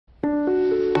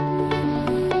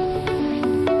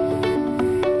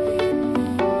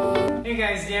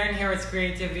Darren here with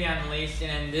Creativity Unleashed,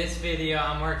 and in this video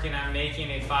I'm working on making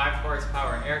a 5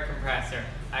 horsepower air compressor.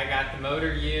 I got the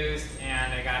motor used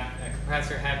and I got a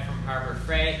compressor head from Harbor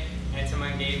Freight, and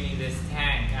someone gave me this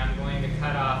tank. I'm going to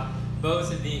cut off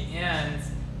both of the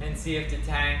ends and see if the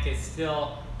tank is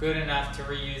still good enough to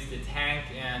reuse the tank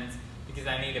ends, because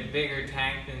I need a bigger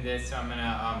tank than this, so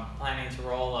I'm planning to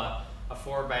roll a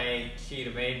 4x8 sheet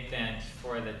of 1/8 inch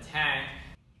for the tank.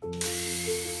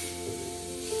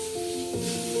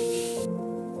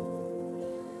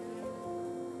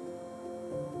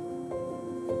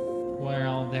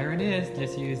 Well, there it is.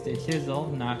 Just used a chisel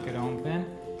to knock it open.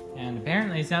 And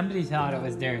apparently somebody thought it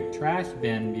was their trash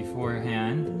bin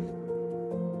beforehand.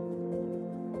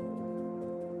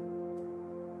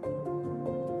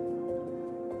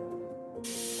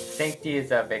 Safety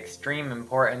is of extreme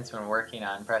importance when working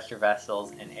on pressure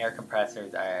vessels, and air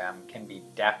compressors can be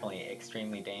definitely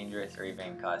extremely dangerous or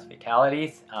even cause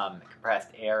fatalities. Compressed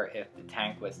air, if the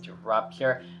tank was to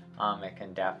rupture, it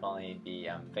can definitely be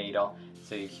fatal.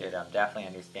 So you should definitely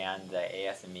understand the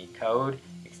ASME code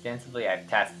extensively. I've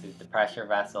tested the pressure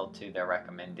vessel to the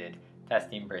recommended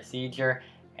testing procedure,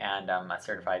 and I'm a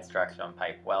certified structural and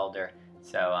pipe welder.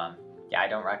 So yeah, I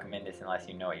don't recommend this unless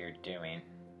you know what you're doing.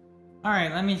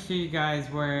 Alright, let me show you guys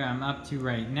where I'm up to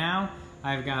right now.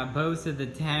 I've got both of the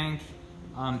tank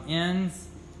ends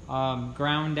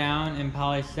ground down and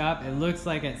polished up. It looks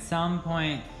like at some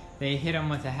point they hit them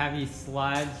with a heavy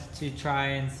sludge to try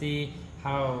and see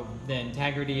how the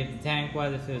integrity of the tank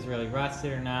was, if it was really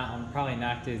rusted or not. I'll probably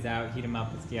knock these out, heat them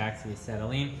up with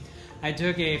deoxyacetylene. I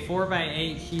took a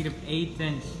 4x8 sheet of 1/8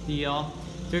 inch steel,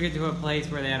 took it to a place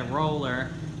where they had a roller,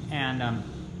 and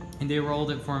they rolled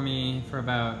it for me for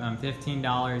about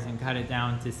 $15 and cut it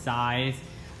down to size.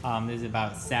 This is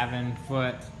about 7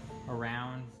 foot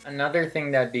around. Another thing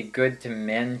that'd be good to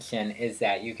mention is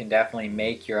that you can definitely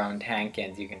make your own tank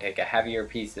ends. You can take a heavier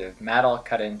piece of metal,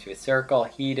 cut it into a circle,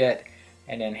 heat it,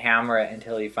 and then hammer it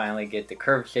until you finally get the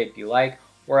curved shape you like,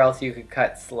 or else you could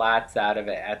cut slats out of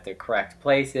it at the correct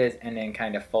places and then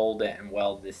kind of fold it and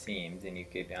weld the seams, and you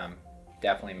could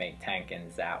definitely make tank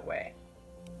ends that way.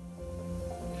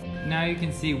 Now you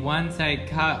can see once I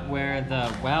cut where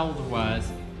the weld was,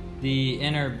 the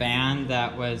inner band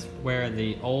that was where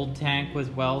the old tank was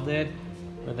welded,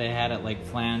 where they had it like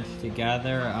flanged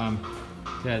together,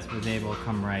 just was able to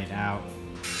come right out.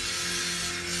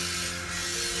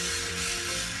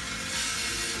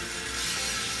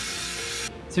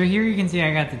 So here you can see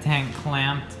I got the tank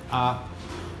clamped up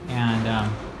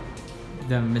and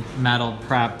the metal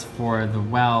prepped for the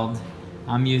weld.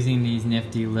 I'm using these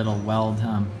nifty little weld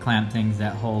clamp things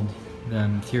that hold the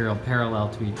material parallel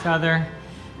to each other,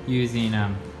 using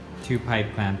 2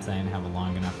 pipe clamps. I didn't have a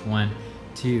long enough one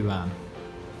to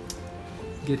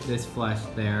get this flush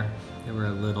there. They were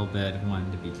a little bit,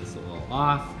 wanted to be just a little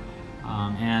off.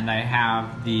 And I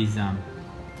have these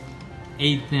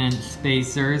 1/8 inch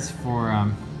spacers for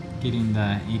getting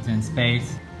the 1/8 inch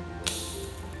space.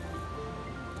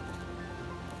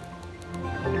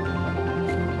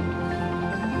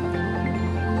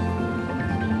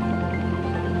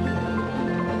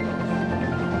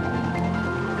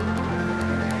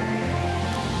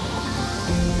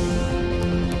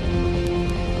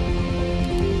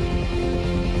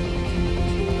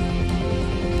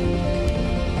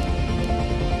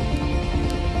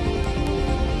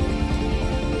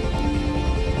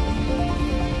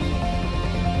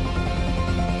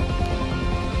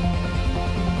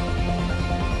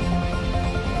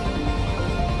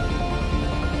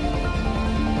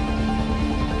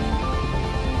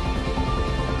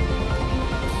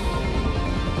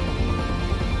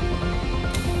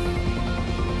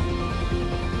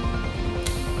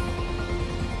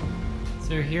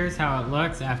 So here's how it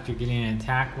looks after getting it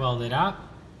tack welded up.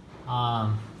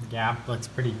 The gap looks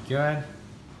pretty good.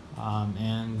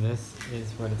 And this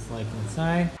is what it's like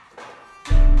inside.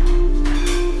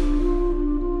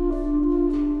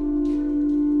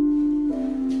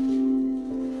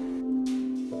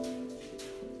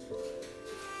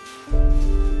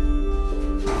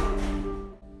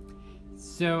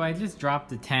 So I just dropped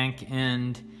the tank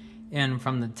end in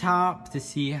from the top to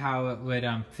see how it would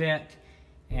fit.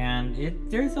 And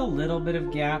there's a little bit of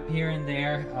gap here and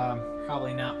there,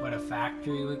 probably not what a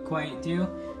factory would quite do,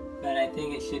 but I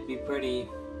think it should be pretty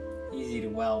easy to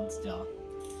weld still.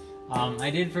 I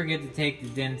did forget to take the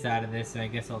dents out of this, so I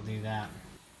guess I'll do that.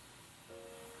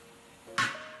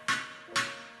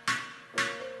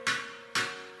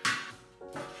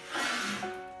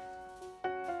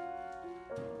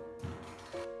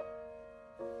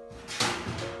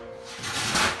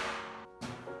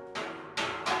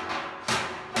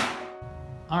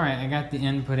 Alright, I got the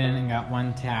input in and got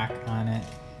one tack on it.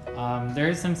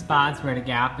 There's some spots where the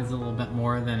gap is a little bit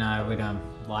more than I would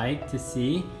like to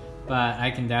see, but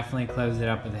I can definitely close it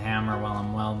up with a hammer while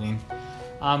I'm welding.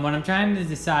 What I'm trying to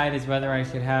decide is whether I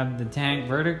should have the tank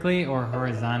vertically or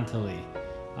horizontally.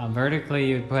 Vertically,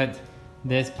 you'd put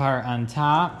this part on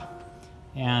top,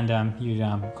 and you'd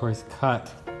of course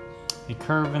cut a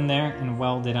curve in there and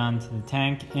weld it onto the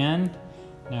tank end.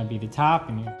 That would be the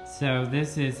top. So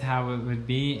this is how it would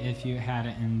be if you had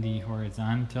it in the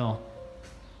horizontal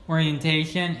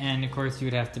orientation, and of course you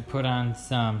would have to put on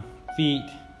some feet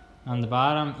on the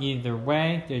bottom. Either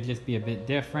way, they'd just be a bit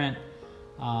different.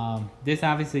 This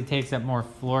obviously takes up more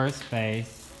floor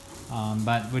space,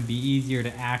 but would be easier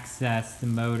to access the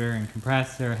motor and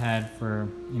compressor head for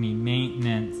any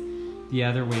maintenance. The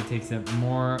other way takes up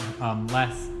more,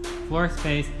 less floor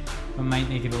space, but might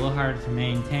make it a little harder to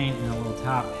maintain and a little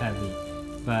top heavy.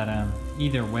 But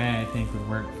either way I think would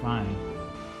work fine.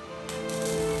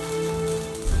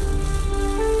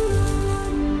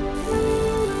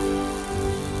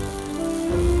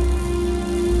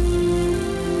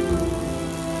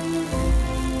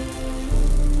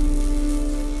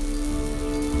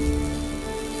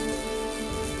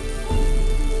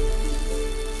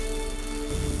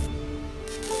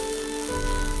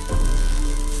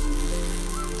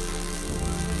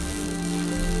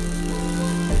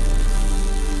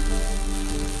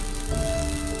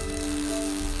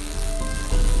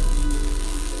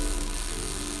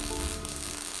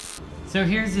 So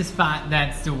here's the spot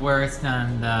that's the worst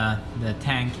on the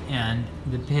tank end.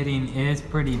 The pitting is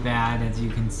pretty bad, as you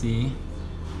can see.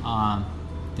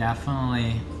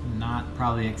 Definitely not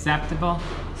probably acceptable.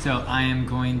 So I am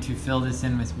going to fill this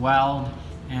in with weld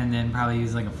and then probably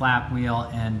use like a flap wheel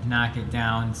and knock it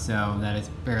down so that it's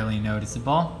barely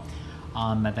noticeable.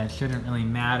 But that shouldn't really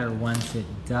matter once it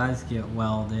does get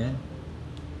welded.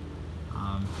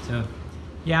 So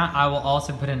yeah, I will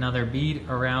also put another bead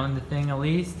around the thing at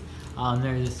least.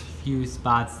 There's a few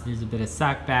spots, there's a bit of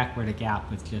suck back where the gap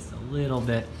was just a little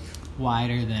bit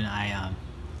wider than I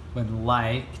would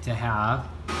like to have.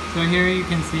 So here you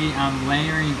can see I'm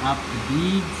layering up the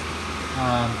beads.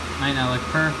 Might not look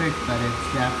perfect, but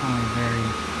it's definitely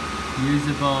very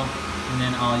usable. And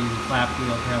then I'll use a flap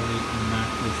wheel probably to knock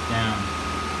this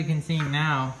down. You can see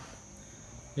now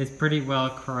it's pretty well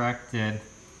corrected.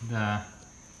 The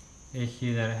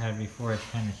issue that it had before is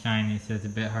kind of shiny, so it's a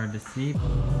bit hard to see.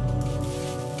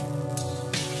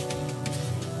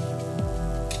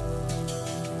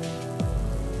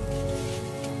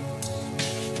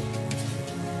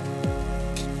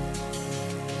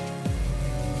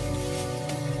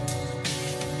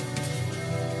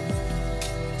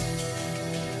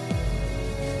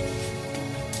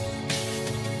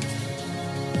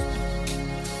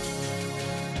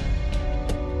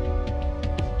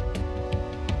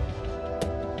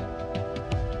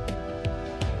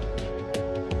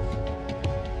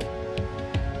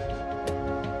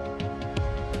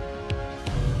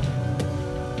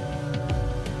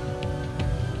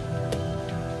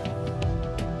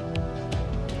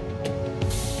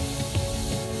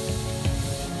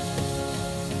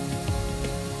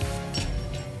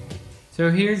 So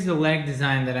here's the leg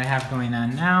design that I have going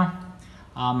on now.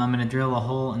 I'm going to drill a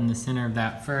hole in the center of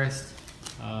that first.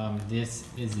 This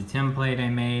is the template I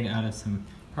made out of some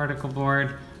particle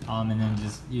board, and then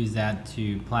just use that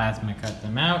to plasma cut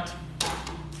them out.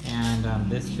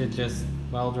 And this should just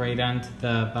weld right onto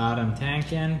the bottom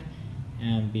tank end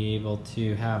and be able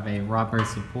to have a rubber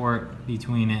support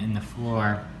between it and the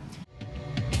floor.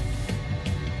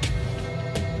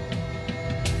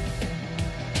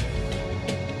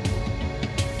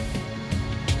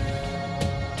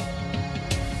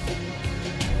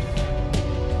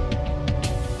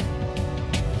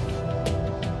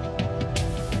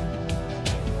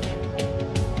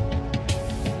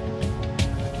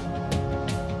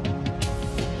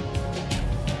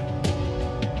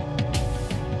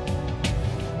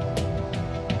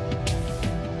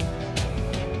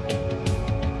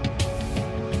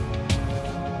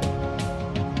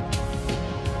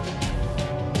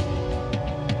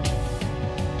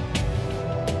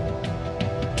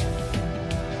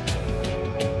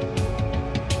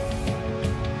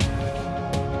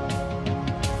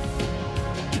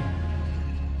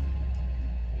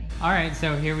 Alright,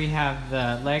 so here we have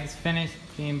the legs finished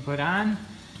being put on.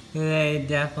 They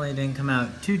definitely didn't come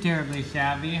out too terribly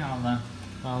shabby. All the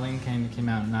welding kind of came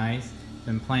out nice.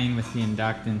 Been playing with the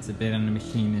inductance a bit on the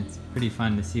machine. It's pretty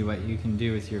fun to see what you can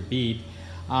do with your bead.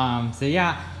 So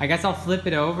yeah, I guess I'll flip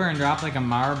it over and drop like a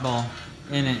marble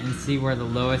in it and see where the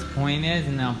lowest point is,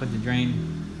 and then I'll put the drain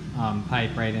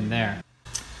pipe right in there.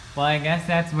 Well, I guess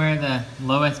that's where the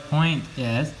lowest point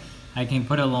is. I can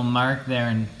put a little mark there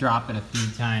and drop it a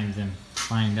few times and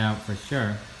find out for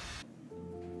sure.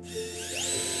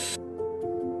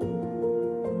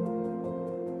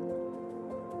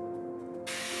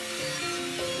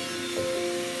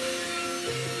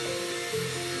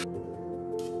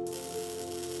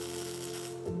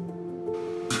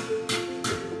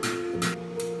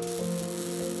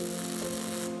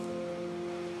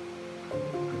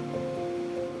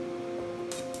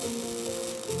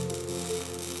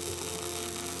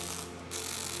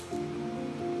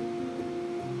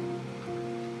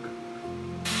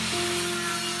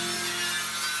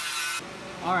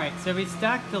 Alright, so we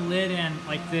stuck the lid in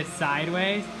like this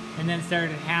sideways and then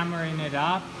started hammering it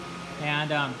up,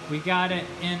 and we got it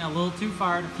in a little too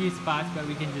far at a few spots, but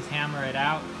we can just hammer it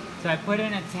out. So I put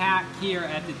in a tack here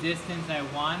at the distance I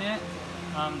want it,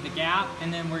 the gap,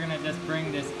 and then we're going to just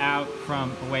bring this out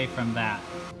from away from that.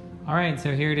 Alright,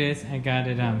 so here it is. I got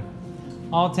it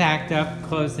all tacked up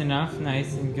close enough,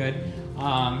 nice and good.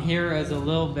 Here is a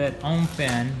little bit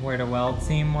open where the weld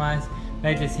seam was.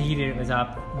 I just heated it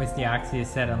up with the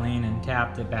oxyacetylene and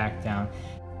tapped it back down.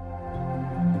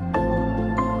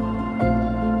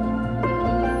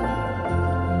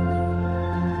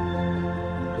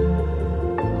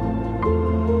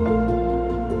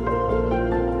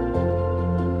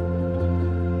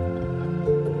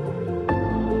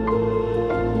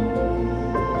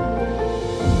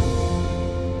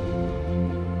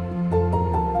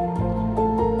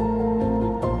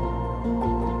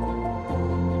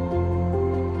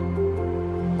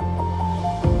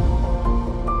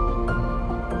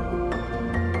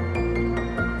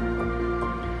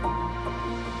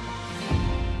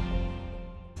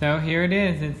 So here it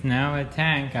is, it's now a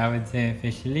tank, I would say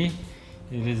officially.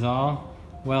 It is all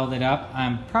welded up.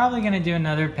 I'm probably gonna do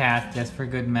another pass just for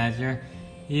good measure,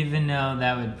 even though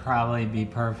that would probably be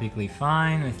perfectly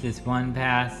fine with just one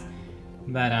pass.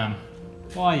 But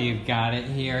while you've got it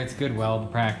here, it's good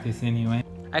weld practice anyway.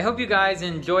 I hope you guys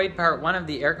enjoyed part 1 of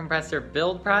the air compressor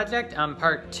build project.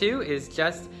 Part 2 is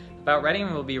just about ready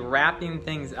and we'll be wrapping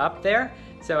things up there.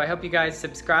 So I hope you guys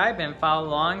subscribe and follow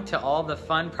along to all the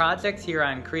fun projects here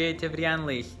on Creativity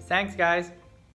Unleashed. Thanks guys.